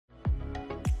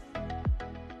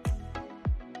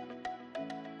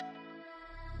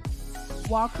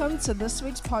Welcome to this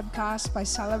week's podcast by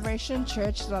Celebration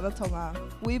Church Rarotonga.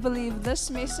 We believe this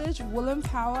message will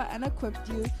empower and equip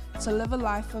you to live a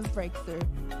life of breakthrough.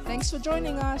 Thanks for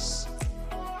joining us.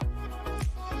 I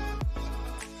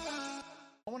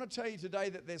want to tell you today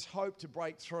that there's hope to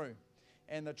break through.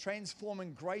 And the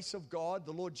transforming grace of God,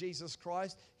 the Lord Jesus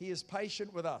Christ, He is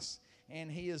patient with us. And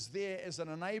He is there as an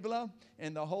enabler,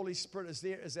 and the Holy Spirit is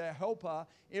there as our helper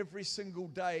every single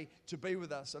day to be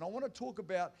with us. And I want to talk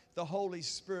about the Holy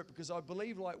Spirit because I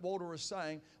believe, like Walter was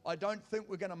saying, I don't think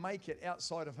we're going to make it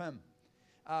outside of Him.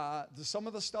 Some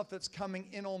of the stuff that's coming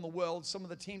in on the world, some of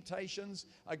the temptations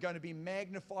are going to be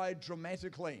magnified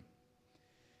dramatically.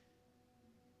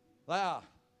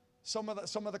 Some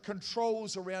of the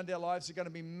controls around our lives are going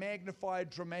to be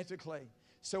magnified dramatically.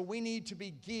 So we need to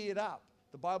be geared up.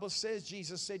 The Bible says,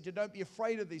 Jesus said, you don't be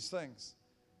afraid of these things.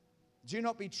 Do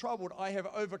not be troubled. I have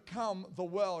overcome the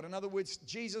world. In other words,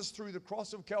 Jesus through the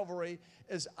cross of Calvary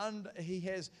he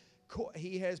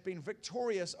has been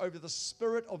victorious over the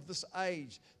spirit of this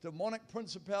age, demonic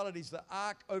principalities, the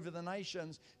ark over the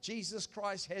nations. Jesus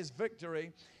Christ has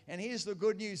victory. And here's the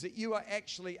good news, that you are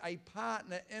actually a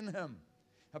partner in Him,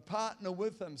 a partner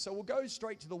with Him. So we'll go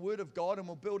straight to the Word of God and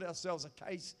we'll build ourselves a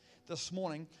case this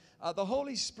morning. The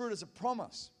Holy Spirit is a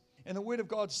promise. And the Word of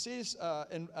God says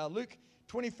in Luke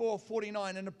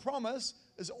 24:49, and a promise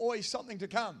is always something to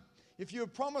come. If you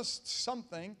have promised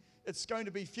something, it's going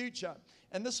to be future.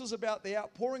 And this was about the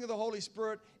outpouring of the Holy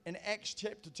Spirit in Acts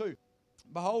chapter 2.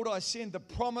 Behold, I send the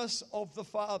promise of the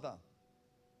Father.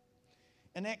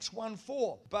 In Acts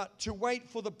 1:4, but to wait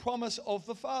for the promise of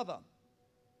the Father.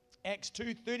 Acts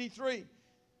 2:33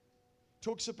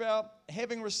 talks about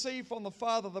having received from the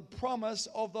Father the promise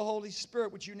of the Holy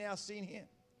Spirit, which you now see here.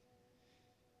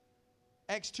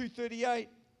 Acts 2:38,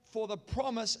 for the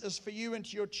promise is for you and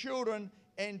to your children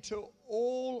and to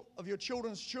all of your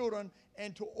children's children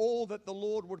and to all that the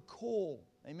Lord would call.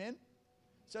 Amen?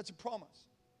 So that's a promise.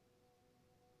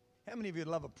 How many of you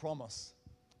love a promise?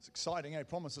 It's exciting, eh?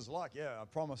 Promises like, I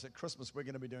promise at Christmas we're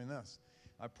going to be doing this.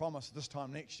 I promise this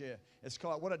time next year. It's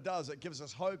kind of what it does. It gives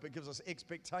us hope. It gives us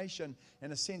expectation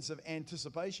and a sense of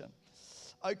anticipation.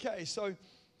 Okay, so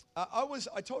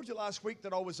I told you last week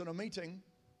that I was in a meeting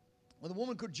with a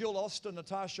woman called Jill Austin,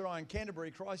 Natasha I in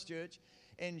Canterbury, Christchurch,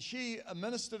 and she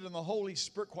ministered in the Holy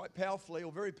Spirit quite powerfully,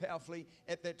 or very powerfully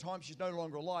at that time. She's no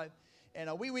longer alive. And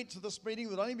we went to this meeting.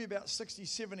 There would only be about 60,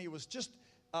 70. It was just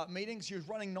meetings. She was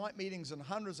running night meetings, and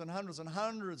hundreds and hundreds and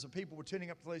hundreds of people were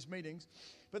turning up to these meetings.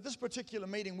 But this particular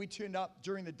meeting, we turned up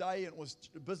during the day, and it was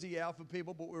a busy hour for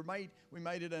people, but we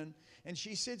made it in. And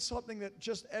she said something that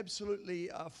just absolutely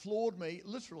floored me,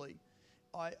 literally.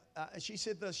 She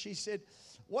said this. She said,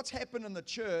 what's happened in the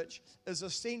church is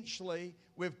essentially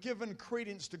we've given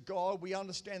credence to God. We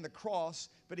understand the cross,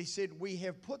 but he said we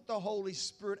have put the Holy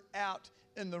Spirit out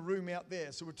in the room out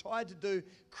there. So we're tried to do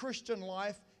Christian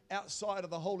life outside of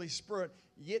the Holy Spirit,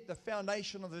 yet the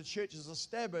foundation of the church is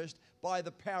established by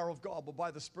the power of God, or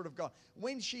by the Spirit of God.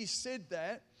 When she said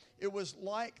that, it was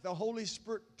like the Holy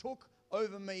Spirit took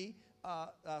over me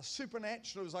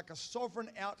supernaturally. It was like a sovereign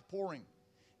outpouring.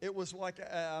 It was like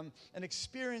an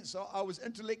experience. I was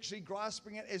intellectually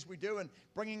grasping it as we do and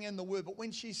bringing in the word. But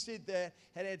when she said that,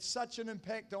 it had such an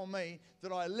impact on me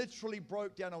that I literally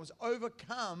broke down. I was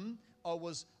overcome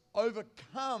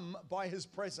by His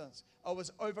presence. I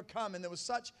was overcome, and there was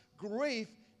such grief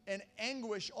and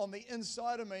anguish on the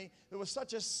inside of me. There was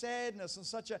such a sadness and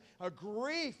such a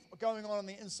grief going on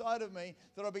the inside of me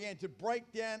that I began to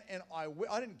break down, and I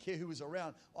didn't care who was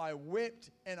around. I wept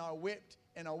and I wept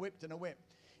and I wept and I wept.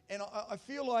 And I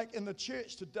feel like in the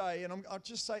church today, and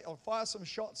I'll fire some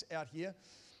shots out here.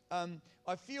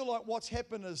 I feel like what's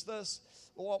happened is this,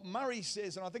 what Murray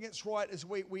says, and I think it's right, is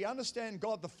we understand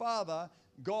God the Father,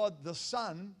 God the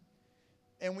Son,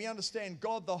 and we understand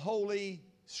God the Holy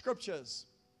Scriptures.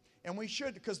 And we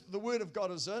should, because the Word of God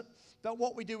is it. But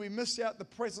what we do, we miss out the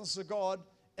presence of God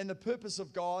and the purpose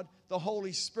of God, the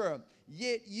Holy Spirit.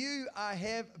 Yet you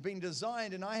have been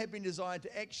designed, and I have been designed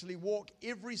to actually walk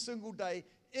every single day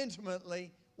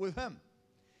intimately with Him.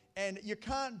 And you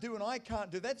can't do, and I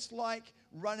can't do. That's like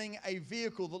running a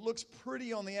vehicle that looks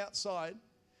pretty on the outside,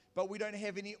 but we don't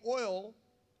have any oil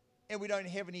and we don't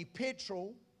have any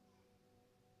petrol,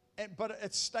 but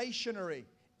it's stationary.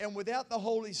 And without the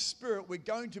Holy Spirit, we're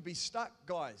going to be stuck,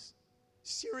 guys.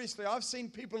 Seriously, I've seen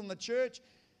people in the church,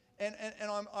 and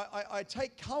I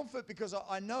take comfort because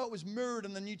I know it was mirrored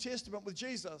in the New Testament with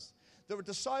Jesus. There were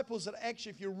disciples that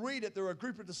actually, if you read it, there were a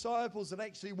group of disciples that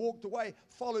actually walked away,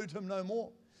 followed Him no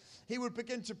more. he would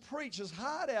begin to preach his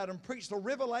heart out and preach the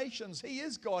revelations. He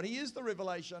is God. He is the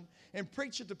revelation, and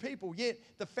preach it to people. Yet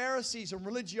the Pharisees and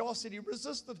religiosity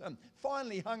resisted him,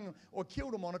 finally hung or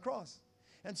killed him on a cross.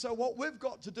 And so what we've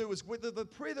got to do is, whether the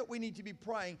prayer that we need to be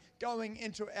praying going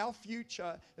into our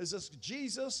future is this: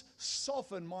 Jesus,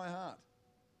 soften my heart.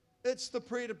 It's the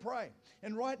prayer to pray.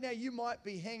 And right now you might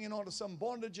be hanging on to some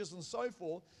bondages and so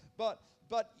forth, but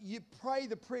you pray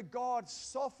the prayer: God,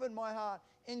 soften my heart,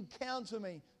 encounter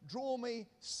me, draw me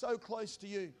so close to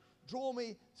you. Draw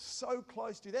me so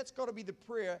close to you. That's got to be the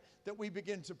prayer that we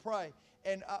begin to pray.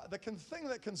 And the thing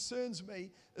that concerns me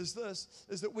is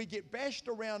that we get bashed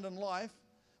around in life.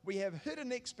 We have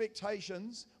hidden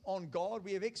expectations on God.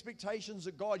 We have expectations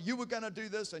that, God, you were going to do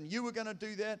this and you were going to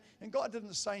do that, and God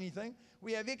didn't say anything.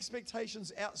 We have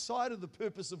expectations outside of the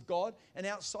purpose of God and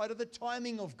outside of the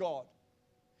timing of God.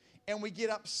 And we get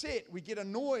upset, we get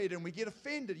annoyed, and we get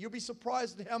offended. You'll be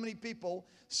surprised at how many people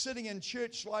sitting in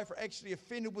church life are actually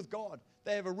offended with God.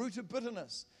 They have a root of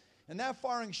bitterness. And they're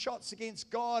firing shots against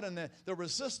God, and they're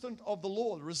resistant of the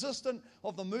Lord, resistant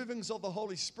of the movings of the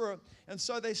Holy Spirit. And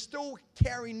so they still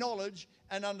carry knowledge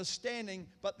and understanding,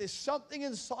 but there's something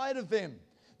inside of them.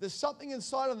 There's something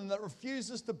inside of them that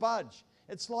refuses to budge.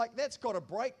 It's like, that's got to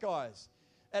break, guys.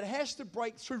 It has to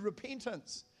break through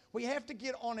repentance. We have to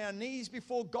get on our knees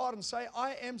before God and say,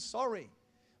 I am sorry.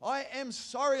 I am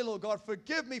sorry, Lord God.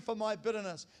 Forgive me for my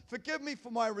bitterness. Forgive me for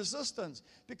my resistance.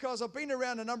 Because I've been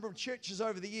around a number of churches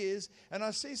over the years, and I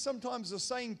see sometimes the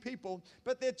same people,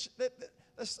 but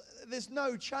there's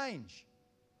no change.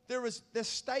 They're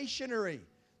stationary.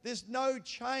 There's no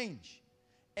change.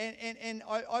 And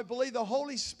I believe the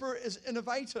Holy Spirit is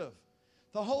innovative.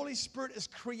 The Holy Spirit is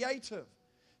creative.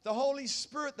 The Holy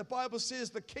Spirit, the Bible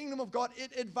says, the kingdom of God,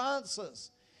 it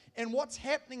advances. And what's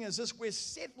happening is this: we're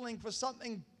settling for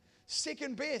something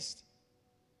second best.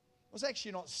 It was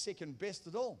actually not second best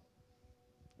at all.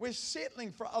 We're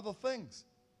settling for other things.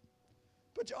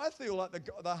 But I feel like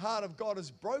the heart of God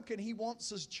is broken. He wants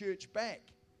his church back.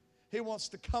 He wants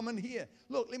to come in here.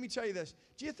 Look, let me tell you this.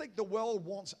 Do you think the world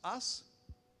wants us?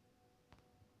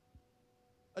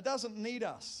 It doesn't need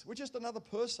us. We're just another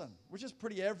person. We're just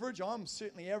pretty average. I'm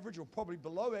certainly average, or probably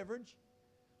below average.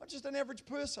 I'm just an average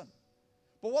person.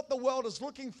 But what the world is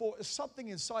looking for is something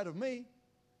inside of me.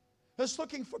 It's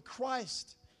looking for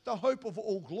Christ, the hope of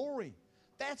all glory.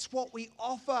 That's what we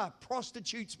offer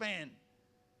prostitutes, man.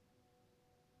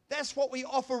 That's what we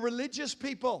offer religious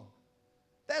people.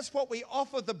 That's what we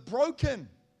offer the broken,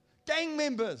 gang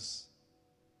members.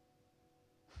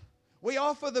 We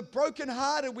offer the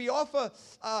brokenhearted. We offer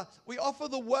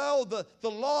the world,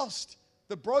 the lost,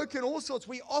 the broken, all sorts.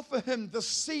 We offer him the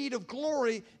seed of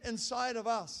glory inside of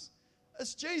us.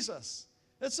 It's Jesus.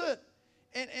 That's it.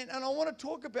 And I want to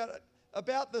talk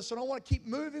about this, and I want to keep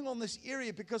moving on this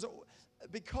area because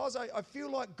I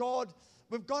feel like God,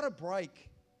 we've got to break.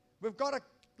 We've got to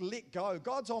let go.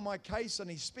 God's on my case, and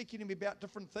he's speaking to me about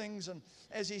different things. And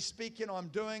as he's speaking,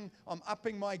 I'm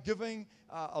upping my giving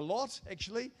a lot,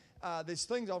 actually. There's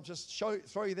things I'll just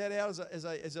throw you that out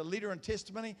as a leader and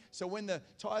testimony. So when the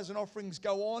tithes and offerings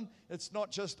go on, it's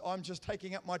not just I'm just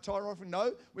taking up my tithe offering.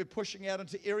 No, we're pushing out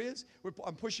into areas.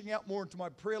 I'm pushing out more into my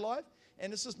prayer life.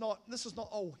 And this is not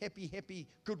oh, happy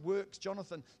good works,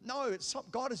 Jonathan. No,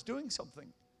 God is doing something.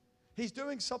 He's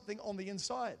doing something on the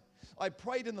inside. I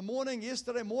prayed in the morning,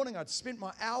 yesterday morning. I'd spent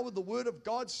my hour with the Word of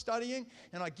God studying,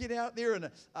 and I get out there and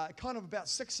kind of about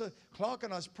 6 o'clock,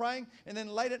 and I was praying. And then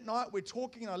late at night, we're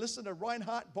talking, and I listened to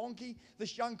Reinhard Bonnke,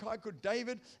 this young guy called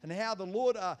David, and how the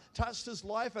Lord touched his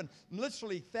life, and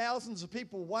literally thousands of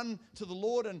people won to the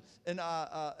Lord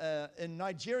in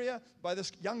Nigeria by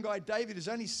this young guy, David, who's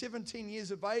only 17 years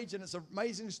of age, and it's an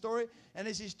amazing story. And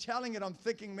as he's telling it, I'm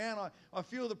thinking, man, I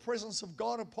feel the presence of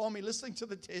God upon me, listening to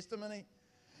the testimony.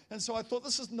 And so I thought,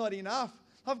 this is not enough.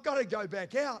 I've got to go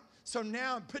back out. So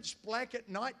now I'm pitch black at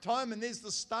night time, and there's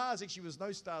the stars. Actually, there was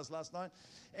no stars last night.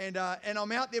 And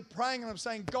I'm out there praying, and I'm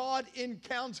saying, God,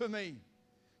 encounter me.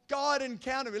 God,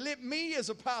 encounter me. Let me as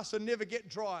a pastor never get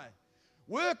dry.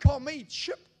 Work on me.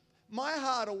 Chip my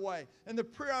heart away. And the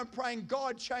prayer I'm praying,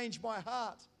 God, change my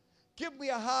heart. Give me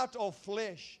a heart of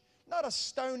flesh, not a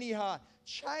stony heart.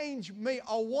 Change me.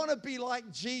 I want to be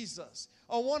like Jesus.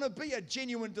 I want to be a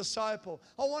genuine disciple.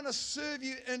 I want to serve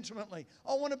you intimately.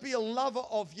 I want to be a lover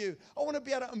of you. I want to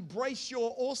be able to embrace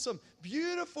your awesome,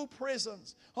 beautiful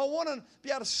presence. I want to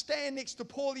be able to stand next to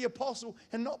Paul the Apostle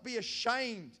and not be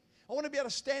ashamed. I want to be able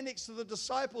to stand next to the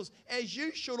disciples, as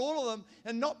you should, all of them,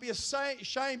 and not be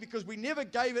ashamed because we never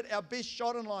gave it our best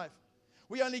shot in life.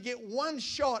 We only get one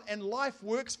shot, and life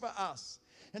works for us.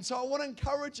 And so I want to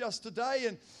encourage us today,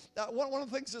 and one of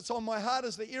the things that's on my heart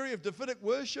is the area of Davidic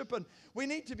worship, and we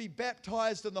need to be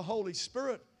baptized in the Holy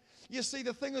Spirit. You see,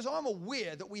 the thing is, I'm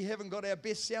aware that we haven't got our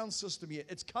best sound system yet.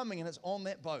 It's coming and it's on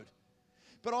that boat.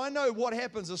 But I know what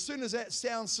happens as soon as that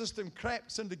sound system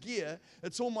cracks into gear,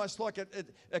 it's almost like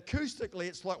acoustically,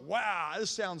 it's like, wow, this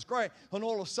sounds great. And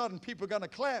all of a sudden, people are going to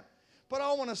clap. But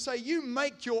I want to say, you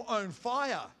make your own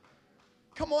fire.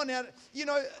 Come on now. You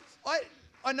know,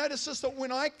 I notice this, that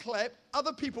when I clap,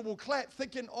 other people will clap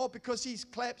thinking, oh, because he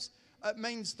claps, it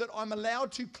means that I'm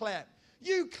allowed to clap.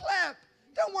 You clap.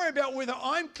 Don't worry about whether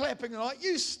I'm clapping or not.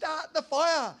 You start the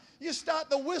fire. You start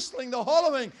the whistling, the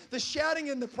hollowing, the shouting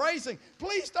and the praising.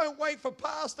 Please don't wait for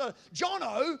Pastor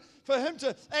Jono for him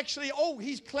to actually, oh,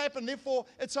 he's clapping, therefore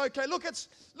it's okay. Look,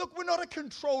 we're not a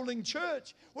controlling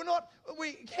church.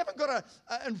 We haven't got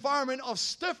an environment of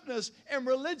stiffness and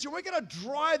religion. We're going to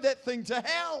drive that thing to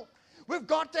hell. We've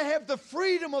got to have the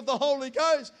freedom of the Holy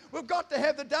Ghost. We've got to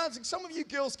have the dancing. Some of you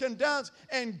girls can dance,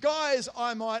 and guys,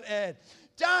 I might add,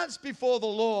 dance before the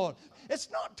Lord.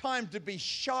 It's not time to be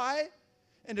shy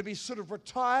and to be sort of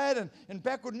retired and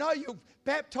backward. No, you're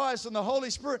baptized in the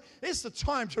Holy Spirit. It's the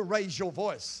time to raise your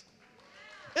voice.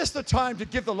 It's the time to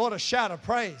give the Lord a shout of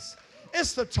praise.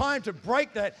 It's the time to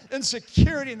break that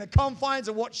insecurity in the confines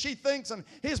of what she thinks. And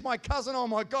here's my cousin, oh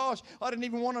my gosh, I didn't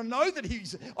even want to know that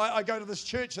I go to this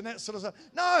church and that sort of stuff.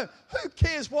 No, who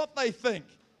cares what they think?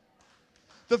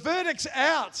 The verdict's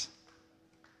out.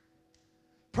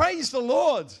 Praise the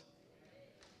Lord.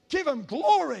 Give him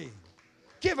glory.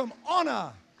 Give him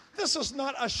honor. This is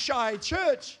not a shy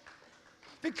church.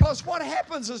 Because what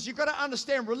happens is you've got to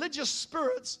understand religious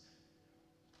spirits,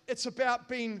 it's about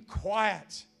being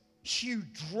quiet. You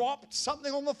dropped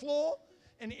something on the floor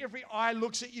and every eye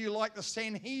looks at you like the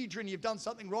Sanhedrin, you've done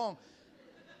something wrong.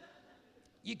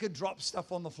 You could drop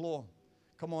stuff on the floor.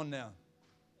 Come on now.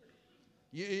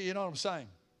 You know what I'm saying?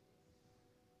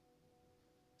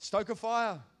 Stoke a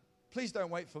fire. Please don't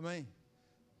wait for me.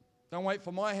 Don't wait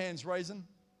for my hands raising.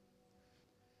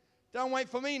 Don't wait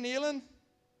for me kneeling.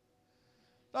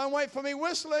 Don't wait for me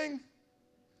whistling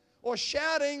or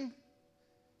shouting.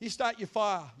 You start your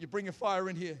fire. You bring your fire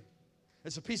in here.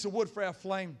 It's a piece of wood for our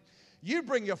flame. You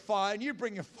bring your fire, and you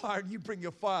bring your fire, and you bring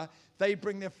your fire. They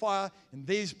bring their fire, and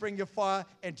these bring your fire,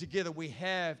 and together we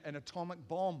have an atomic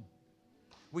bomb.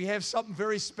 We have something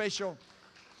very special.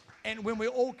 And when we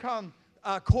all come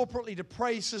corporately to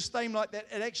praise His name like that,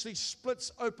 it actually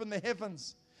splits open the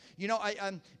heavens. You know,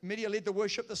 Media led the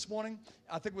worship this morning.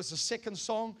 I think it was the second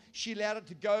song. She allowed it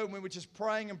to go, and we were just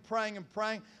praying and praying and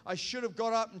praying. I should have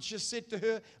got up and just said to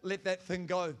her, let that thing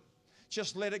go.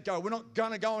 Just let it go. We're not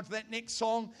going to go into that next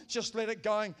song. Just let it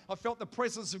going. I felt the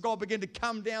presence of God begin to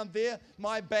come down there.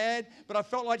 My bad. But I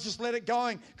felt like just let it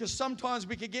going. Because sometimes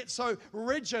we could get so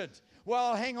rigid.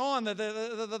 Well, hang on.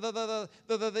 The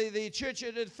church,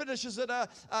 it finishes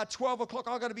at 12 o'clock.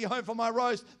 I've got to be home for my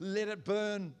roast. Let it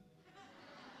burn.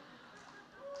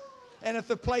 And if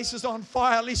the place is on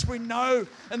fire, at least we know.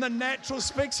 And the natural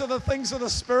speaks of the things of the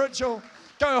spiritual.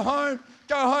 Go home.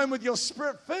 Go home with your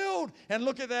spirit filled and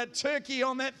look at that turkey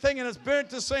on that thing and it's burnt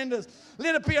to cinders.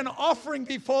 Let it be an offering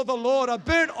before the Lord, a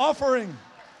burnt offering.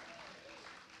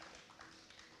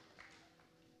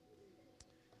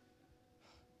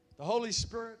 The Holy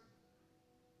Spirit.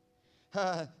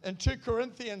 In 2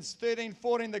 Corinthians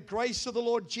 13:14, the grace of the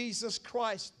Lord Jesus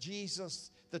Christ,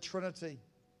 Jesus, the Trinity,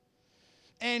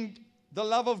 and the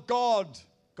love of God,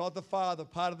 God the Father,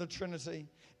 part of the Trinity,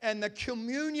 and the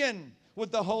communion with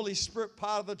the Holy Spirit,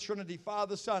 part of the Trinity,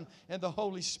 Father, Son, and the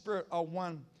Holy Spirit are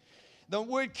one. The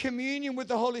word communion with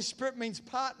the Holy Spirit means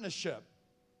partnership.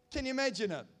 Can you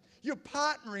imagine it? You're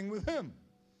partnering with Him.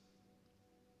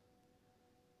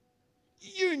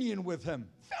 Union with Him.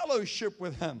 Fellowship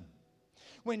with Him.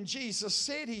 When Jesus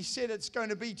said, He said it's going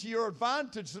to be to your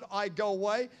advantage that I go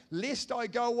away. Lest I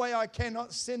go away, I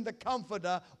cannot send the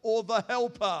Comforter or the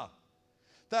Helper.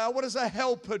 What does a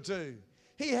helper do?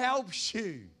 He helps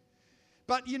you.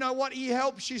 But you know what? He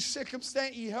helps you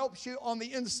circumstantially. He helps you on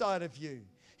the inside of you.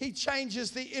 He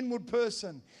changes the inward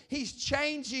person. He's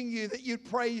changing you that you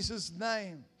praise His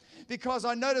name. Because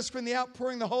I noticed when the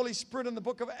outpouring of the Holy Spirit in the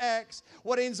book of Acts,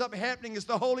 what ends up happening is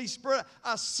the Holy Spirit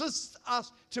assists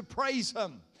us to praise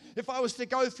Him. If I was to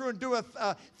go through and do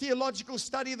a theological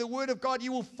study of the Word of God,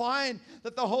 you will find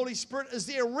that the Holy Spirit is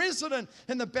there resident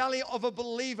in the belly of a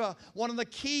believer. One of the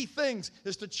key things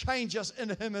is to change us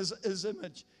into His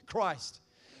image, Christ.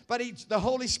 But the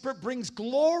Holy Spirit brings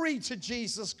glory to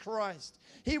Jesus Christ.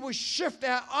 He will shift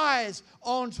our eyes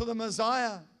onto the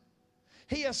Messiah.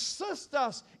 He assists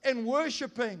us in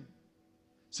worshiping.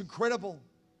 It's incredible.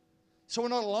 So we're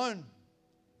not alone.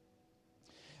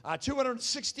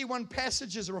 261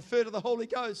 passages refer to the Holy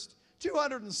Ghost.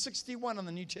 261 in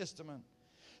the New Testament.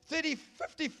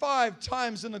 55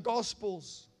 times in the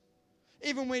Gospels.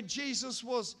 Even where Jesus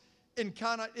was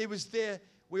incarnate, it was there.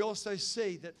 We also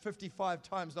see that 55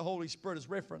 times the Holy Spirit is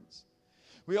referenced.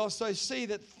 We also see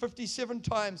that 57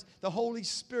 times the Holy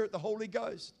Spirit, the Holy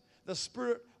Ghost, the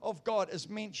Spirit of God is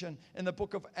mentioned in the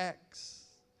book of Acts.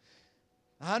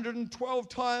 112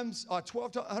 times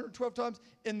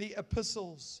in the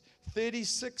epistles.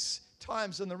 36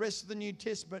 times in the rest of the New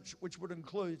Testament, which would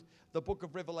include the book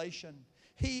of Revelation.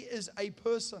 He is a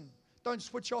person. Don't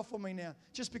switch off on me now.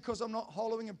 Just because I'm not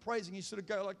hollowing and praising, you sort of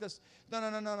go like this.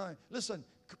 No. Listen,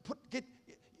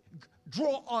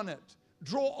 draw on it.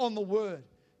 Draw on the word.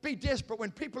 Be desperate.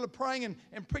 When people are praying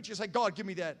and preaching, say, God, give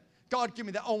me that. God, give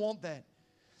me that. I want that.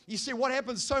 You see, what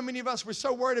happens, so many of us, we're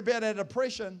so worried about our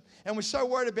depression and we're so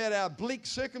worried about our bleak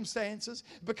circumstances,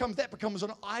 that becomes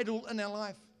an idol in our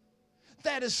life.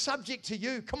 That is subject to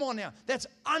you. Come on now. That's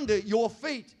under your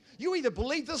feet. You either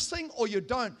believe this thing or you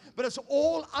don't, but it's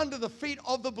all under the feet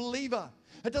of the believer.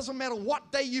 It doesn't matter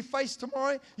what day you face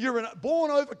tomorrow, you're a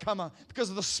born overcomer because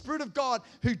of the Spirit of God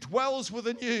who dwells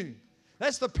within you.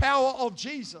 That's the power of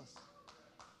Jesus.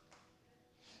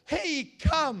 He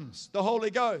comes, the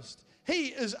Holy Ghost. He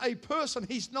is a person.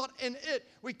 He's not an it.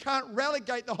 We can't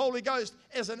relegate the Holy Ghost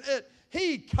as an it.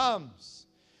 He comes.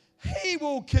 He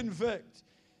will convict.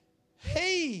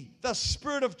 He, the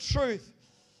Spirit of truth,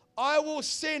 I will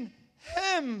send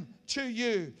Him to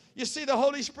you. You see, the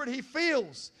Holy Spirit, He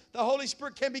feels. The Holy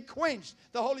Spirit can be quenched.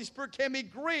 The Holy Spirit can be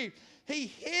grieved. He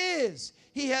hears.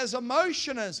 He has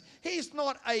emotions. He's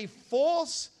not a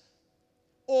force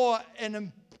or an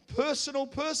impersonal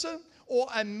person or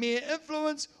a mere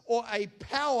influence or a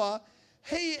power.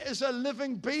 He is a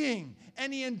living being,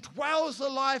 and He indwells the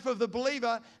life of the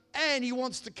believer, and He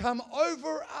wants to come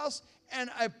over us and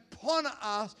upon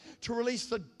us to release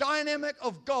the dynamic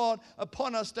of God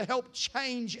upon us to help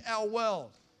change our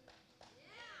world.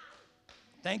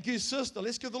 Thank you, sister.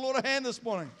 Let's give the Lord a hand this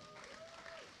morning.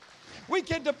 We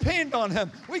can depend on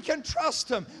Him. We can trust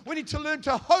Him. We need to learn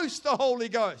to host the Holy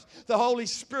Ghost. The Holy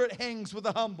Spirit hangs with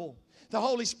the humble. The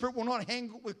Holy Spirit will not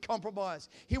hang with compromise.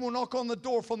 He will knock on the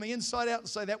door from the inside out and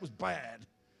say, that was bad.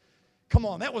 Come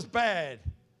on, that was bad.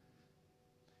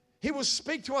 He will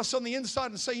speak to us on the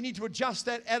inside and say, you need to adjust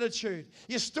that attitude.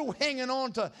 You're still hanging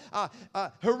on to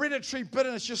hereditary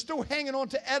bitterness. You're still hanging on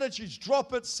to attitudes.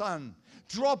 Drop it, son.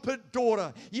 Drop it,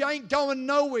 daughter. You ain't going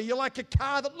nowhere. You're like a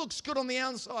car that looks good on the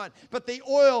outside, but the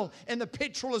oil and the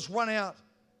petrol has run out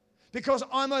because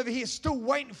I'm over here still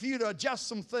waiting for you to adjust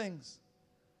some things.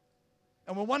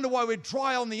 And we wonder why we're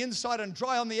dry on the inside and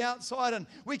dry on the outside, and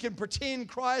we can pretend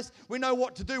Christ. We know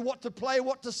what to do, what to play,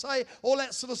 what to say, all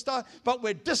that sort of stuff, but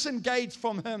we're disengaged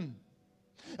from Him.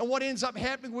 And what ends up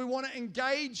happening, we want to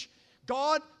engage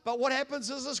God, but what happens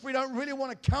is this, we don't really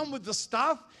want to come with the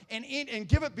stuff and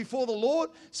give it before the Lord.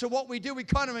 So what we do, we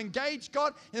kind of engage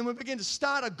God, and then we begin to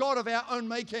start a God of our own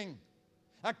making,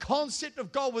 a concept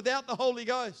of God without the Holy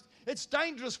Ghost. It's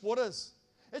dangerous, what is?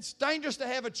 It's dangerous to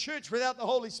have a church without the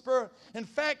Holy Spirit. In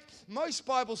fact, most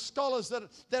Bible scholars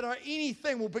that are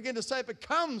anything will begin to say it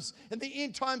becomes, in the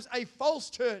end times, a false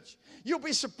church. You'll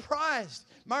be surprised.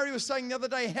 Murray was saying the other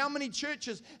day how many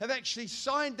churches have actually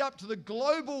signed up to the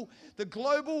global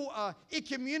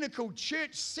ecumenical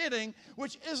church setting,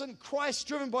 which isn't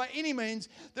Christ-driven by any means.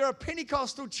 There are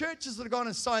Pentecostal churches that have gone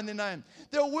and signed their name.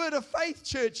 There are Word of Faith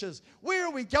churches. Where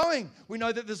are we going? We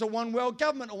know that there's a one world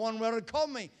government, a one world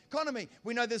economy.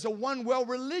 We know there's a one world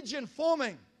religion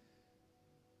forming.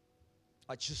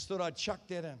 I just thought I'd chuck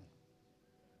that in.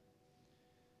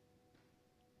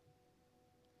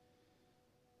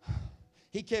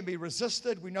 He can be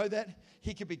resisted. We know that.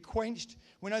 He can be quenched.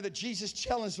 We know that Jesus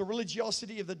challenged the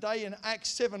religiosity of the day in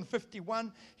Acts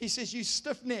 7:51. He says, you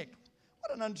stiff-necked.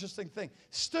 What an interesting thing.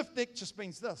 Stiff-necked just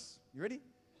means this. You ready?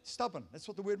 Stubborn. That's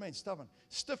what the word means, stubborn.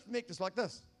 Stiff-necked is like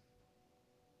this.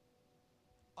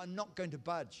 I'm not going to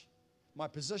budge. My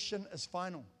position is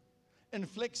final,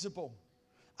 inflexible,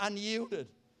 unyielded.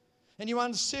 And you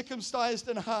uncircumcised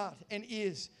in heart and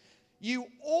ears. You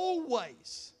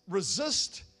always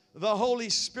resist the Holy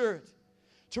Spirit.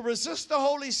 To resist the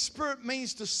Holy Spirit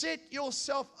means to set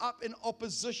yourself up in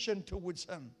opposition towards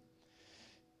Him.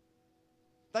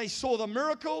 They saw the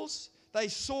miracles. They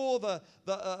saw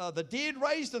the dead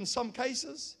raised in some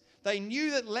cases. They knew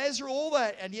that Lazarus, all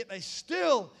that, and yet they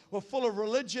still were full of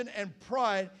religion and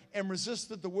pride and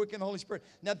resisted the work of the Holy Spirit.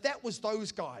 Now that was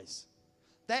those guys.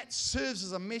 That serves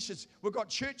as a message. We've got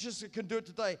churches that can do it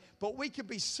today, but we could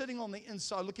be sitting on the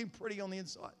inside, looking pretty on the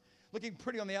inside, looking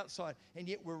pretty on the outside, and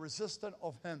yet we're resistant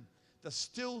of Him. The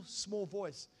still small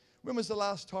voice. When was the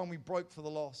last time we broke for the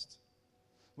lost?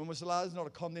 When was the last, it's not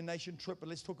a condemnation trip, but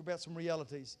let's talk about some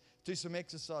realities. Do some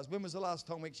exercise. When was the last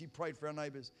time we actually prayed for our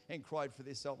neighbors and cried for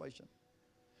their salvation?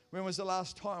 When was the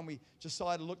last time we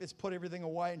decided, look, let's put everything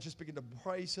away and just begin to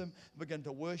praise Him, begin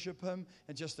to worship Him,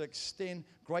 and just to extend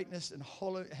greatness and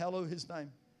hallow His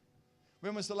name?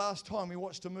 When was the last time we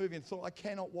watched a movie and thought, I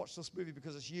cannot watch this movie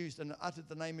because it's used and uttered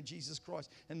the name of Jesus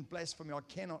Christ and blasphemy? I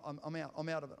cannot, I'm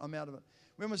out of it.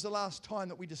 When was the last time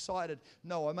that we decided,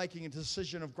 no, I'm making a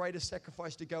decision of greater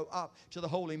sacrifice to go up to the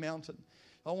holy mountain?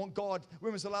 I want God.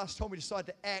 When was the last time we decided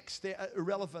to axe the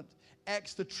irrelevant,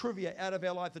 axe the trivia out of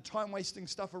our life, the time-wasting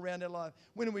stuff around our life?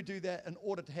 When do we do that? In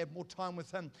order to have more time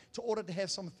with Him, in order to have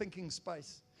some thinking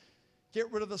space.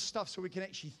 Get rid of the stuff so we can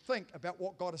actually think about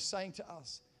what God is saying to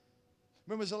us.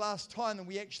 When was the last time that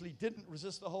we actually didn't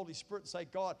resist the Holy Spirit and say,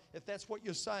 God, if that's what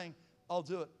you're saying, I'll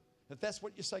do it. If that's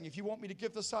what you're saying, if you want me to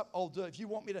give this up, I'll do it. If you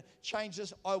want me to change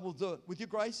this, I will do it. With your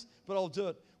grace, but I'll do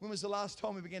it. When was the last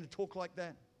time we began to talk like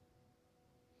that?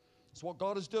 It's what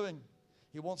God is doing.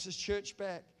 He wants His church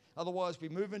back. Otherwise, we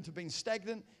move into being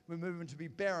stagnant. We move into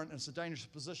being barren. And it's a dangerous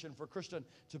position for a Christian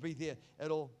to be there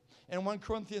at all. And in 1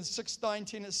 Corinthians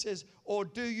 6:19, it says, or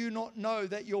do you not know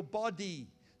that your body...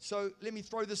 So let me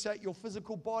throw this out. Your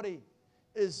physical body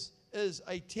is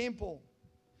a temple.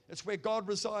 It's where God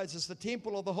resides. It's the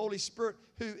temple of the Holy Spirit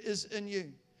who is in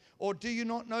you. Or do you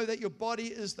not know that your body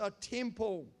is the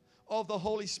temple of the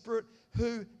Holy Spirit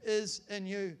who is in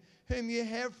you, whom you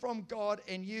have from God,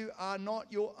 and you are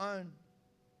not your own?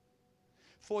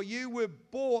 For you were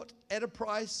bought at a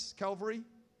price, Calvary.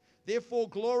 Therefore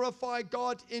glorify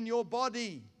God in your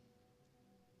body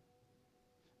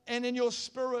and in your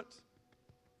spirit,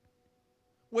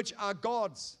 which are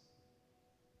God's.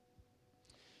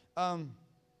 I'll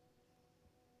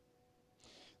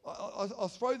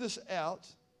throw this out.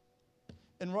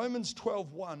 In Romans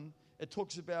 12:1, it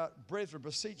talks about, brethren,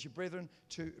 beseech you, brethren,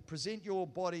 to present your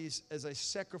bodies as a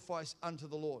sacrifice unto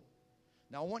the Lord.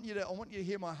 Now, I want you to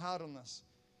hear my heart on this.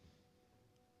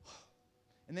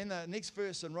 And then the next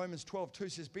verse in Romans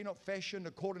 12:2 says, be not fashioned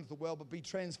according to the world, but be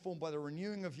transformed by the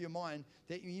renewing of your mind,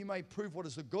 that you may prove what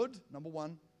is the good, number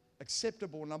one,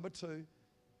 acceptable, number two,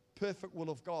 perfect will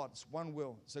of God. It's one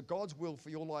will. So God's will for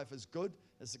your life is good,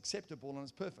 it's acceptable, and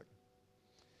it's perfect.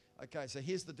 Okay, so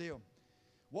here's the deal.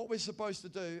 What we're supposed to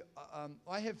do,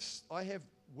 I have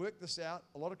worked this out.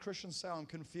 A lot of Christians say I'm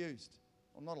confused.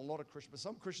 Well, not a lot of Christians, but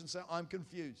some Christians say I'm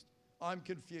confused. I'm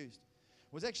confused.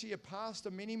 It was actually a pastor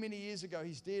many, many years ago,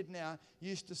 he's dead now,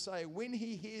 used to say, when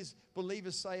he hears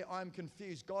believers say, I'm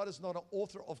confused, God is not an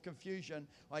author of confusion.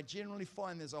 I generally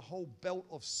find there's a whole belt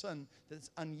of sin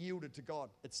that's unyielded to God.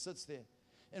 It sits there.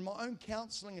 In my own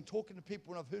counseling and talking to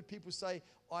people, when I've heard people say,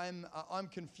 I'm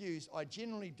confused, I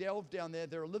generally delve down there.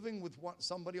 They're living with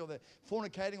somebody, or they're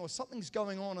fornicating, or something's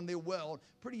going on in their world,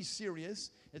 pretty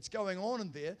serious. It's going on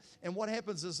in there. And what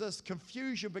happens is this,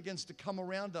 confusion begins to come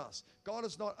around us. God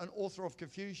is not an author of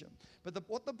confusion. But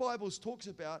what the Bible talks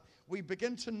about, we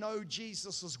begin to know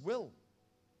Jesus' will.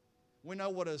 We know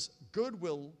what His good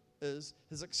will is,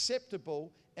 His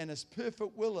acceptable and His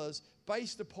perfect will is,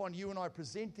 based upon you and I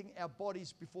presenting our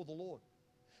bodies before the Lord.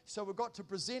 So we've got to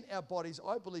present our bodies,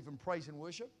 I believe, in praise and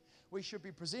worship. We should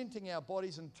be presenting our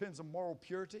bodies in terms of moral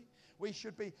purity. We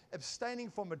should be abstaining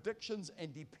from addictions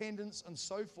and dependence and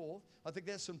so forth. I think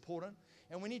that's important.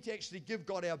 And we need to actually give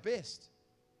God our best.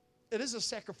 It is a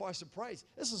sacrifice of praise.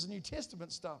 This is New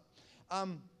Testament stuff.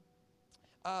 The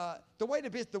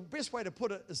best way to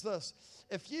put it is this: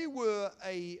 if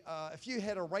you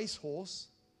had a racehorse,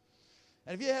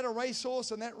 and if you had a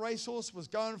racehorse and that racehorse was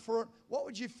going for it, what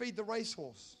would you feed the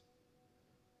racehorse?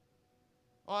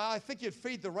 I think you'd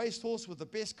feed the racehorse with the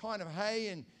best kind of hay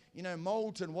and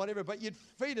malt and whatever, but you'd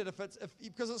feed it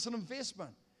because it's an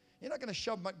investment. You're not going to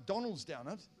shove McDonald's down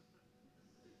it,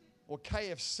 or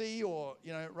KFC, or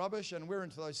rubbish, and we're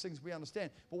into those things, we understand.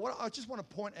 But I just want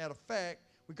to point out a fact.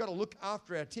 We've got to look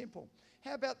after our temple.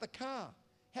 How about the car?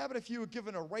 How about if you were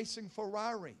given a racing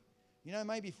Ferrari?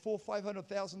 Maybe $400,000 or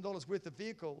 $500,000 worth of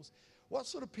vehicles. What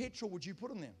sort of petrol would you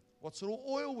put in there? What sort of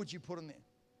oil would you put in there?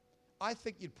 I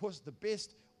think you'd put the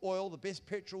best oil, the best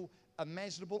petrol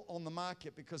imaginable on the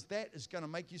market, because that is going to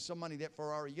make you some money, that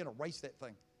Ferrari. You're going to race that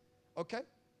thing. Okay?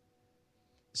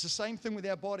 It's the same thing with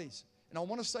our bodies. And I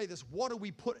want to say this: what do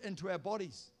we put into our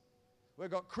bodies? We've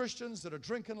got Christians that are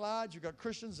drinking large. We've got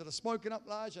Christians that are smoking up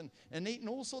large and eating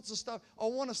all sorts of stuff. I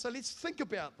want to say, let's think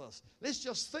about this. Let's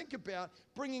just think about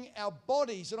bringing our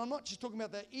bodies, and I'm not just talking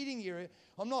about that eating area.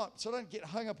 So don't get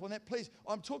hung up on that, please.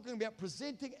 I'm talking about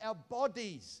presenting our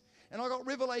bodies. And I got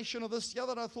revelation of this the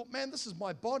other day. I thought, man, this is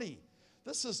my body.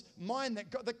 This is mine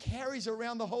that carries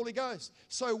around the Holy Ghost.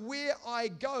 So where I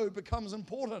go becomes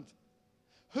important.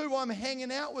 Who I'm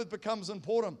hanging out with becomes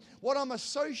important. What I'm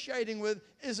associating with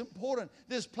is important.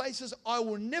 There's places I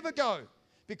will never go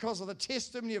because of the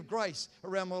testimony of grace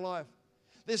around my life.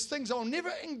 There's things I'll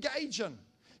never engage in.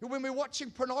 When we're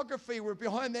watching pornography, we're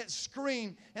behind that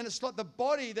screen, and it's like the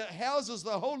body that houses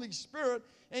the Holy Spirit,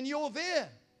 and you're there.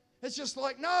 It's just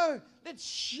like, no, let's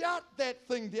shut that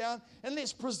thing down, and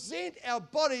let's present our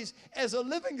bodies as a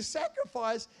living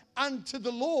sacrifice unto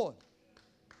the Lord.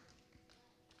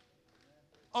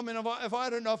 I mean, if I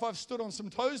don't know if I've stood on some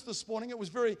toes this morning, it was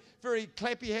very, very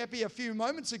clappy happy a few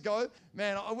moments ago.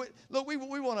 Man, look, we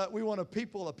want a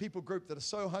people group that are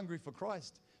so hungry for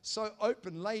Christ, so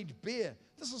open, laid bare.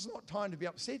 This is not time to be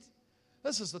upset.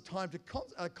 This is the time to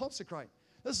consecrate.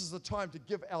 This is the time to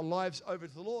give our lives over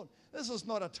to the Lord. This is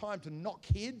not a time to knock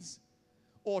heads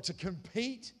or to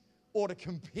compete or to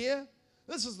compare.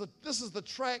 This is the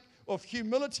track of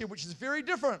humility, which is very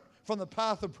different from the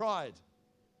path of pride.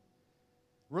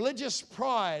 Religious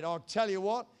pride, I'll tell you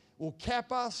what, will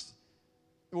cap us.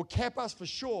 It will cap us for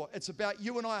sure. It's about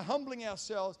you and I humbling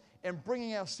ourselves and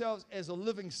bringing ourselves as a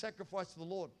living sacrifice to the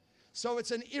Lord. So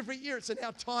it's in every area. It's in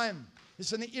our time.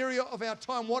 It's in the area of our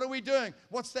time. What are we doing?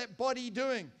 What's that body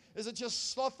doing? Is it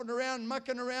just sloughing around,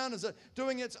 mucking around? Is it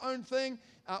doing its own thing?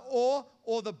 Or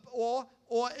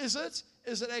is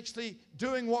it actually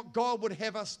doing what God would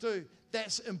have us do?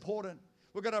 That's important.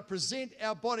 We're going to present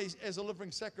our bodies as a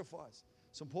living sacrifice.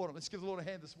 It's important. Let's give the Lord a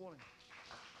hand this morning.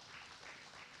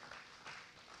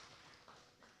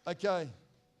 Okay.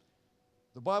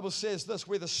 The Bible says this,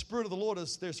 where the Spirit of the Lord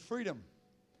is, there's freedom.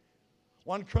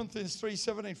 1 Corinthians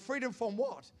 3:17. Freedom from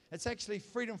what? It's actually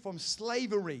freedom from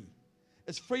slavery.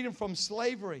 It's freedom from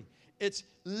slavery. It's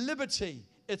liberty.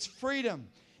 It's freedom.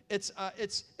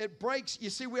 It breaks. You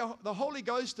see, the Holy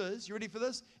Ghost is, you ready for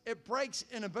this? It breaks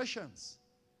inhibitions.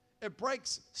 It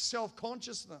breaks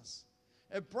self-consciousness.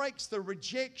 It breaks the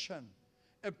rejection.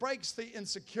 It breaks the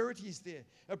insecurities there.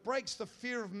 It breaks the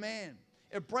fear of man.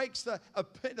 It breaks the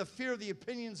fear of the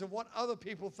opinions of what other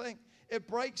people think. It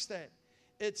breaks that.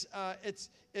 It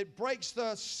breaks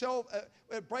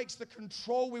it breaks the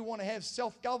control we want to have,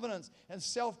 self-governance and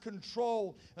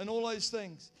self-control and all those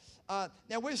things.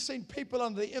 Now we've seen people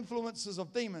under the influences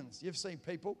of demons. You've seen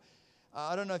people.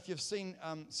 I don't know if you've seen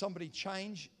somebody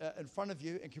change in front of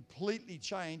you and completely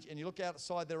change, and you look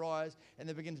outside their eyes and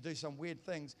they begin to do some weird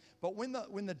things. But when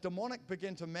the demonic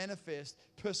begin to manifest,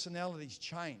 personalities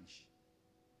change.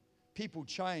 People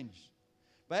change.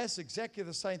 But that's exactly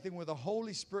the same thing where the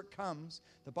Holy Spirit comes.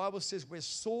 The Bible says where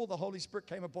Saul, the Holy Spirit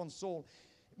came upon Saul,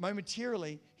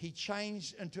 momentarily he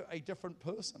changed into a different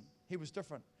person. He was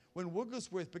different. When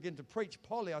Wigglesworth began to preach,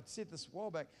 Polly, I'd said this a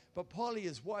while back, but Polly,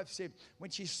 his wife, said when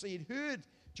she had heard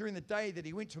during the day that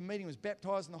he went to a meeting, was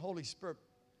baptized in the Holy Spirit,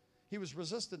 he was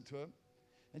resistant to it.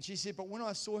 And she said, but when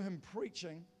I saw him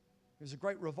preaching, he was a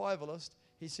great revivalist,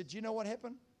 he said, do you know what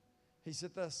happened? He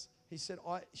said this. She said,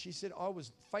 I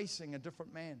was facing a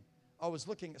different man. I was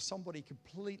looking at somebody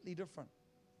completely different.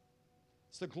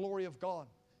 It's the glory of God.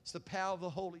 It's the power of the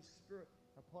Holy Spirit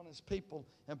upon his people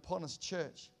and upon his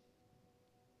church.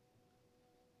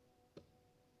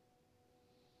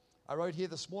 I wrote here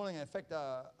this morning, in fact,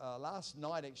 last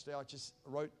night actually, I just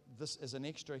wrote this as an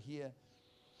extra here.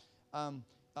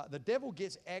 The devil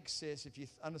gets access, if you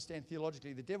understand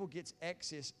theologically, the devil gets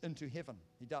access into heaven.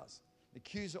 He does. The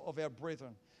accuser of our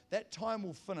brethren. That time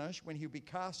will finish when he'll be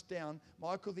cast down.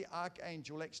 Michael the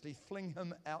archangel will actually fling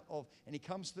him out of, and he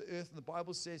comes to the earth, and the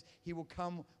Bible says he will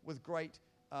come with great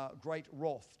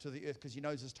wrath to the earth because he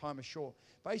knows his time is short.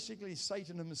 Basically,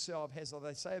 Satan himself has,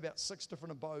 they say, about 6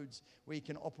 different abodes where he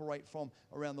can operate from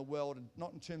around the world, and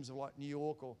not in terms of like New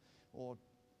York or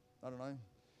I don't know,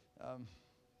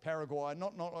 Paraguay,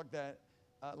 not like that.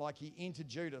 Like he entered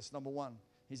Judas, number 1.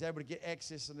 He's able to get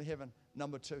access into heaven.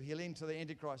 Number 2, he'll enter the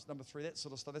Antichrist. Number 3, that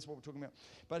sort of stuff. That's what we're talking about.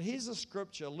 But here's the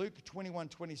scripture, Luke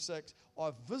 21:26.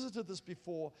 I've visited this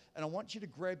before, and I want you to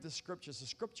grab the scripture. It's a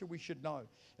scripture we should know.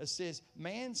 It says,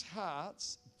 man's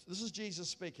hearts, this is Jesus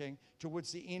speaking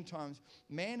towards the end times,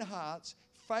 man's hearts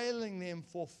failing them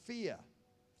for fear.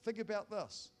 Think about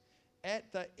this.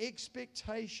 At the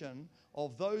expectation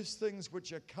of those things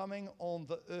which are coming on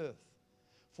the earth.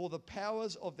 For the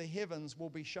powers of the heavens will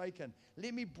be shaken.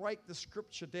 Let me break the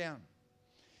scripture down.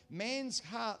 Man's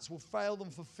hearts will fail them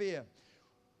for fear.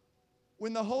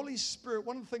 When the Holy Spirit,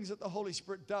 one of the things that the Holy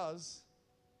Spirit does,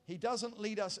 he doesn't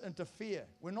lead us into fear.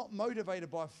 We're not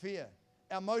motivated by fear.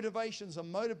 Our motivations are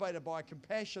motivated by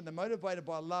compassion. They're motivated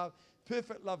by love.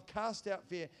 Perfect love casts out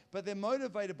fear. But they're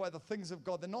motivated by the things of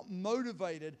God. They're not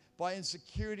motivated by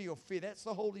insecurity or fear. That's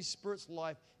the Holy Spirit's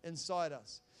life inside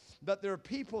us. But there are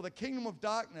people, the kingdom of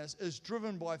darkness is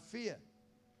driven by fear.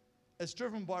 It's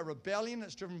driven by rebellion.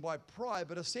 It's driven by pride.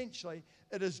 But essentially,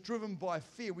 it is driven by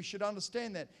fear. We should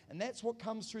understand that. And that's what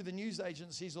comes through the news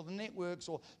agencies or the networks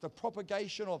or the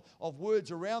propagation of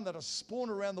words around that are spawned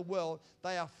around the world.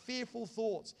 They are fearful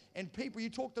thoughts. And people,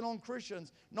 you talk to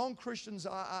non-Christians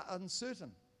are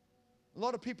uncertain. A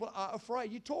lot of people are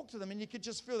afraid. You talk to them and you can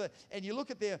just feel that. And you look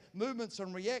at their movements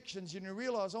and reactions and you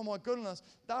realize, oh my goodness,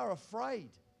 they're afraid.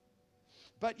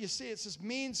 But you see, it says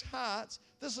men's hearts,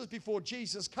 this is before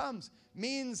Jesus comes,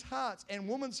 men's hearts and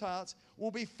women's hearts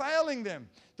will be failing them.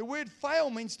 The word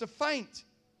fail means to faint.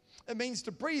 It means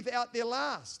to breathe out their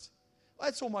last.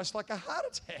 That's almost like a heart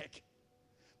attack.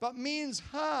 But men's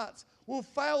hearts will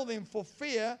fail them for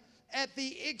fear at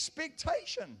the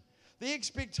expectation. The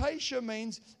expectation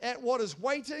means at what is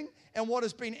waiting and what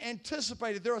has been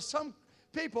anticipated. There are some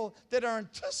people that are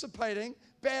anticipating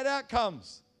bad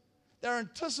outcomes. They're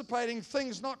anticipating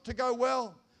things not to go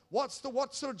well. What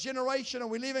sort of generation are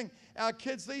we leaving our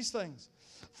kids these things?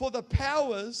 For the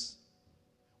powers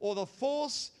or the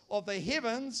force of the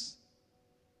heavens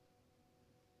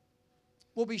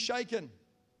will be shaken,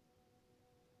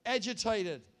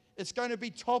 agitated. It's going to be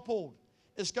toppled.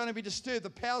 It's going to be disturbed. The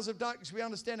powers of darkness, we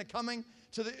understand, are coming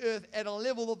to the earth at a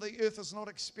level that the earth has not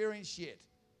experienced yet.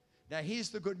 Now, here's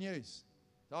the good news.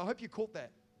 I hope you caught that.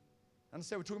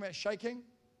 Understand we're talking about shaking?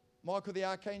 Michael the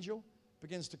archangel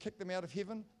begins to kick them out of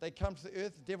heaven. They come to the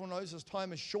earth. The devil knows his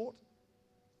time is short.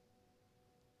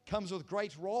 Comes with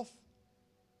great wrath.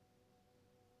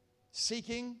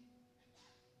 Seeking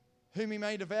whom he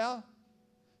may devour.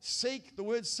 Seek, the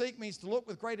word seek means to look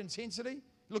with great intensity.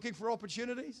 Looking for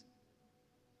opportunities.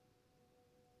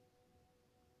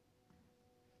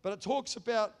 But it talks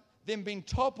about them being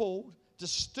toppled,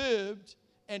 disturbed,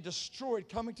 and destroyed,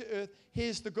 coming to earth.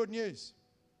 Here's the good news.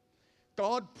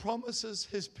 God promises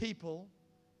his people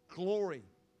glory.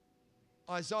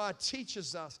 Isaiah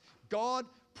teaches us. God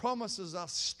promises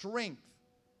us strength.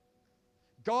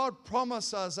 God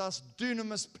promises us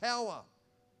dunamis power.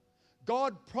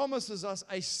 God promises us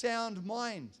a sound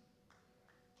mind.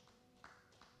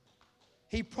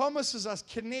 He promises us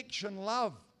connection,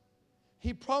 love.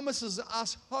 He promises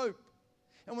us hope.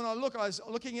 And when I was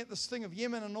looking at this thing of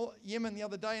Yemen the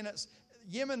other day, and it's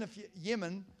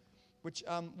Yemen, which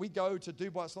we go to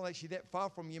Dubai. It's not actually that far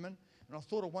from Yemen. And I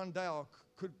thought of one day I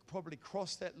could probably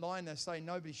cross that line. They say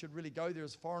nobody should really go there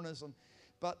as foreigners.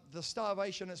 But the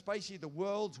starvation, it's basically the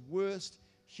world's worst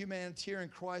humanitarian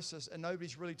crisis, and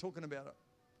nobody's really talking about it.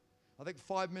 I think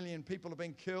 5 million people have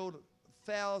been killed.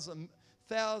 Thousands,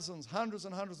 hundreds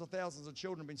and hundreds of thousands of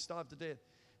children have been starved to death.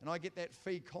 And I get that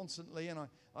feed constantly, and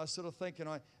I sort of think, and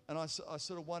I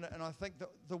sort of wonder, and I think that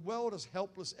the world is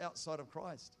helpless outside of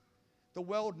Christ. The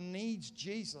world needs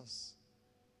Jesus.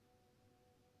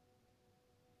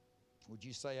 Would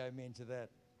you say amen to that?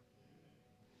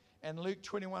 And Luke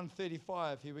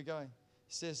 21:35, here we go,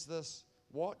 says this: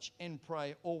 watch and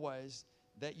pray always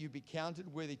that you be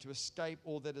counted worthy to escape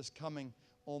all that is coming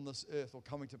on this earth or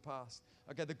coming to pass.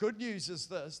 Okay, the good news is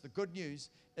this. The good news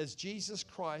is Jesus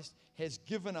Christ has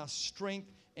given us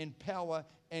strength and power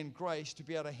and grace to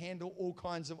be able to handle all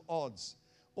kinds of odds.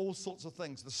 All sorts of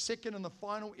things. The second and the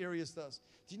final area is this.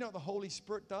 Do you know what the Holy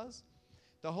Spirit does?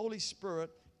 The Holy Spirit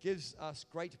gives us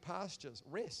great pastures,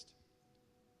 rest.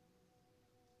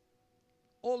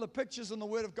 All the pictures in the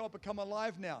Word of God become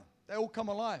alive now. They all come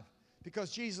alive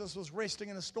because Jesus was resting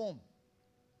in a storm.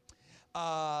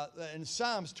 In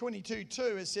Psalms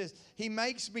 22:2 it says, He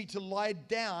makes me to lie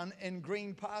down in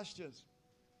green pastures.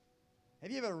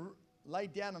 Have you ever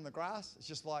laid down in the grass? It's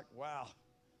just like, wow.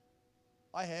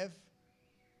 I have.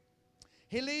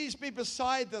 He leads me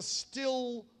beside the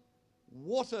still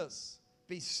waters.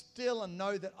 Be still and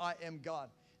know that I am God.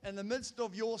 In the midst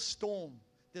of your storm,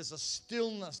 there's a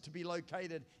stillness to be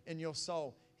located in your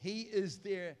soul. He is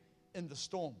there in the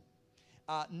storm.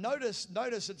 Notice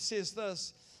it says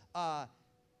this,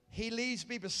 He leads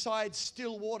me beside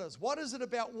still waters. What is it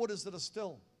about waters that are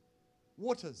still?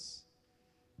 Waters.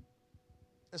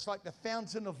 It's like the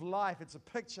fountain of life. It's a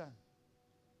picture.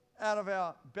 Out of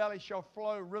our belly shall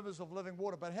flow rivers of living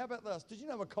water. But how about this? Did you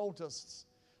know occultists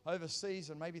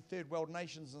overseas and maybe third world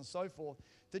nations and so forth,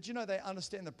 did you know they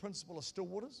understand the principle of still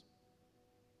waters?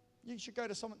 You should go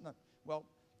to some. No. Well,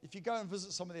 if you go and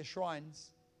visit some of their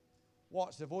shrines,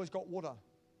 watch, they've always got water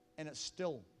and it's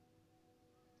still.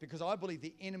 Because I believe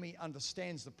the enemy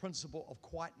understands the principle of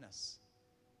quietness.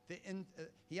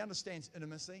 He understands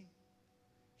intimacy.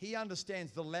 he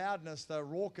understands the loudness, the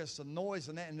raucous, the noise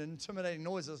and that, and the intimidating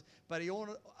noises, but he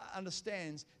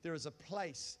understands there is a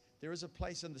place. There is a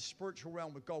place in the spiritual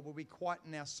realm with God where we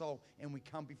quieten our soul and we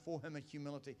come before Him in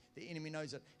humility. The enemy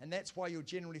knows it. And that's why you'll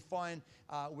generally find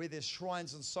where there's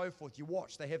shrines and so forth, you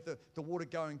watch, they have the water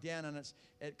going down, and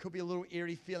it could be a little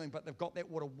eerie feeling, but they've got that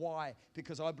water. Why?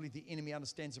 Because I believe the enemy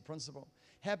understands the principle.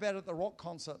 How about at the rock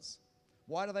concerts?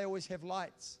 Why do they always have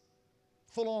lights?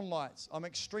 Full-on lights.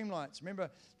 Extreme lights. Remember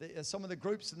some of the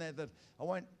groups in there that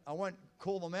I won't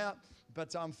call them out,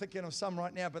 but I'm thinking of some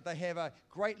right now, but they have a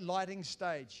great lighting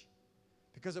stage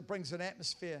because it brings an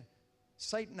atmosphere.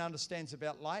 Satan understands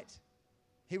about light.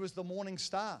 He was the morning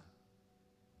star.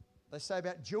 They say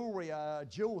about jewelry,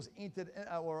 jewels entered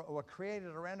or were created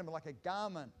around him like a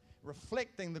garment,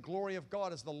 reflecting the glory of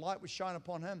God as the light was shone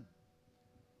upon him.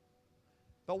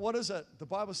 But what is it? The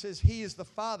Bible says He is the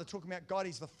Father, talking about God.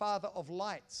 He's the Father of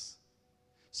lights.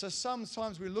 So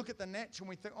sometimes we look at the natural and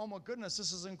we think, oh my goodness,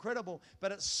 this is incredible.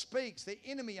 But it speaks. The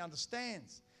enemy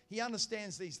understands. He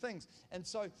understands these things. And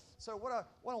so what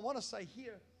I want to say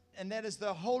here, and that is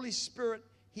the Holy Spirit,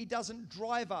 He doesn't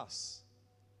drive us.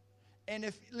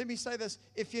 And let me say this,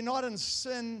 if you're not in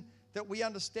sin that we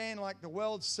understand, like the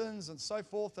world sins and so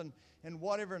forth, and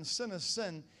whatever, and sin is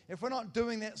sin, if we're not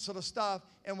doing that sort of stuff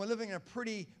and we're living a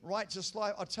pretty righteous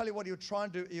life, I'll tell you what He'll try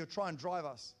and do. He'll try and drive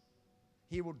us.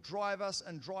 He will drive us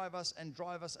and drive us and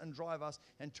drive us and drive us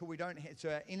until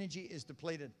our energy is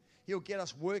depleted. He'll get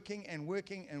us working and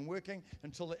working and working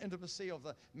until the intimacy of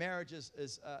the marriage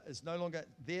is no longer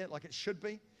there like it should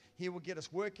be. He will get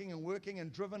us working and working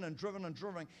and driven and driven and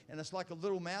driven. And it's like a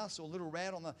little mouse or a little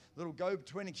rat on the little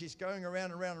go-between, and she's going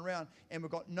around and around and around, and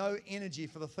we've got no energy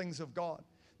for the things of God.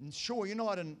 And sure, you're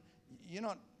not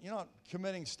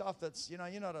committing stuff that's, you're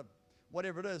not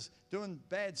whatever it is, doing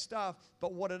bad stuff,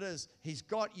 but what it is, He's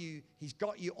got you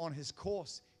on His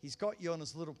course. He's got you on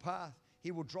His little path.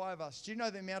 He will drive us. Do you know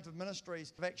the amount of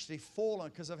ministries have actually fallen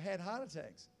because they've had heart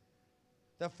attacks?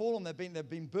 They've fallen, they've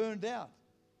been burned out,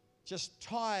 just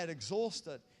tired,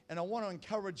 exhausted. And I want to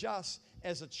encourage us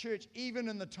as a church, even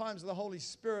in the times of the Holy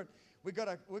Spirit, we've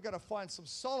got to find some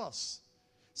solace.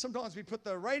 Sometimes we put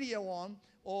the radio on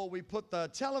or we put the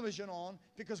television on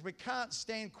because we can't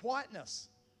stand quietness.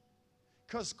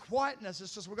 Because quietness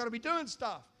is just, we've got to be doing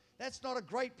stuff. That's not a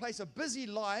great place. A busy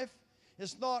life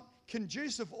is not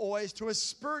conducive always to a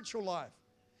spiritual life.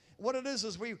 What it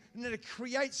is we need to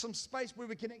create some space where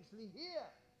we can actually hear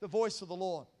the voice of the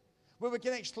Lord, where we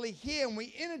can actually hear and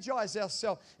we energize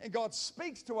ourselves and God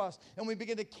speaks to us and we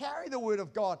begin to carry the word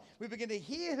of God. We begin to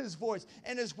hear His voice,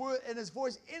 and His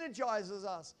voice energizes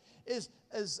us. His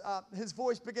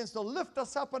voice begins to lift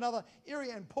us up another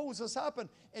area and pulls us up, and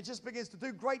it just begins to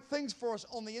do great things for us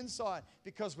on the inside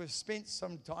because we've spent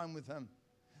some time with Him.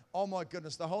 Oh my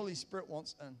goodness, the Holy Spirit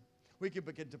wants in. We can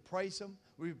begin to praise Him.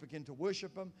 We begin to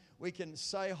worship Him. We can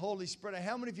say, Holy Spirit.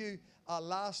 How many of you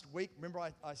last week, remember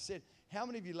I said, how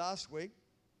many of you last week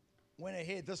went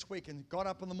ahead this week and got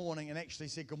up in the morning and actually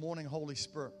said, good morning, Holy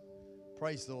Spirit.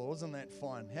 Praise the Lord. Isn't that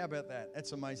fine? How about that?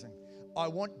 That's amazing.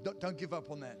 Don't give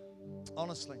up on that.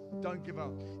 Honestly, don't give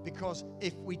up. Because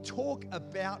if we talk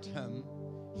about Him,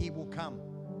 He will come.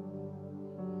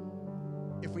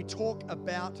 If we talk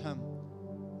about Him,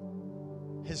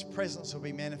 His presence will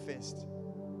be manifest.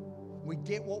 We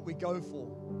get what we go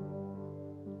for.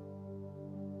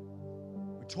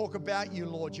 We talk about You,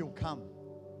 Lord, You'll come.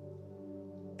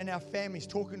 And our families,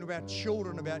 talking to our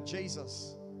children about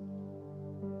Jesus.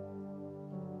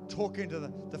 Talking to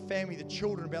the family, the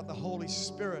children about the Holy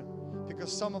Spirit.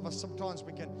 Because some of us, sometimes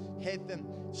we can have them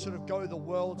sort of go the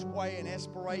world's way and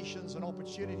aspirations and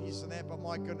opportunities and that. But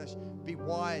my goodness, be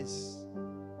wise.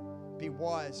 Be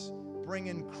wise. Bring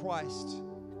in Christ.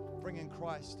 Bring in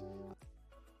Christ.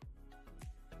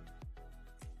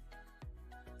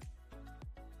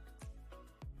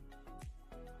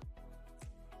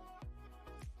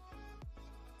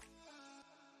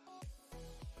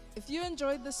 If you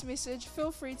enjoyed this message,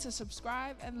 feel free to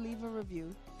subscribe and leave a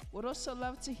review. We'd also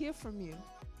love to hear from you.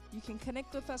 You can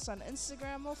connect with us on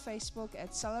Instagram or Facebook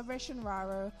at Celebration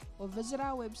Raro, or visit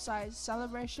our website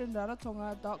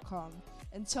celebrationrarotonga.com.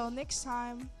 Until next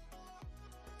time.